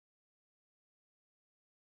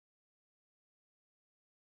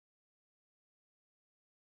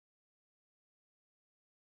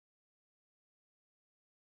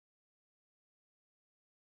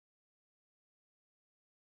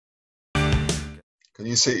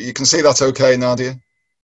You can see that okay, Nadia?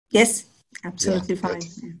 Yes, absolutely Yeah, fine.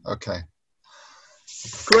 Yeah. Okay.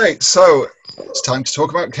 Great. So it's time to talk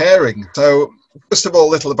about caring. So first of all,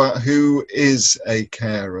 a little about who is a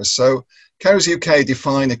carer. So Carers UK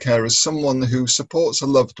define a carer as someone who supports a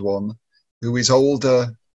loved one who is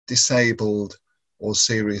older, disabled, or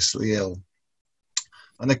seriously ill.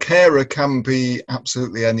 And a carer can be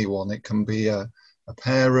absolutely anyone. It can be a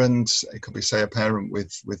parent, it could be, say, a parent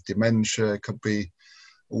with dementia, it could be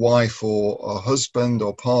a wife or a husband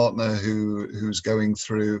or partner who's going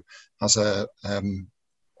through, has a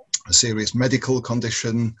serious medical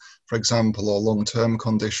condition, for example, or long-term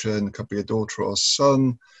condition. It could be a daughter or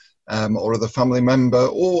son, or other family member,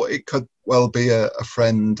 or it could well be a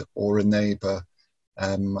friend or a neighbour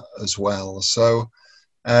as well. So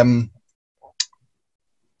I've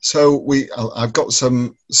got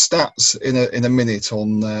some stats in a minute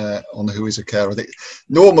on who is a carer.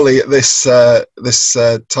 Normally at this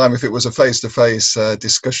time, if it was a face-to-face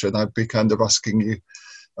discussion, I'd be kind of asking you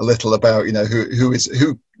a little about, who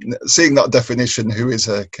seeing that definition, who is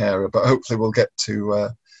a carer. But hopefully we'll get to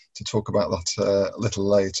talk about that a little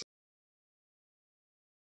later.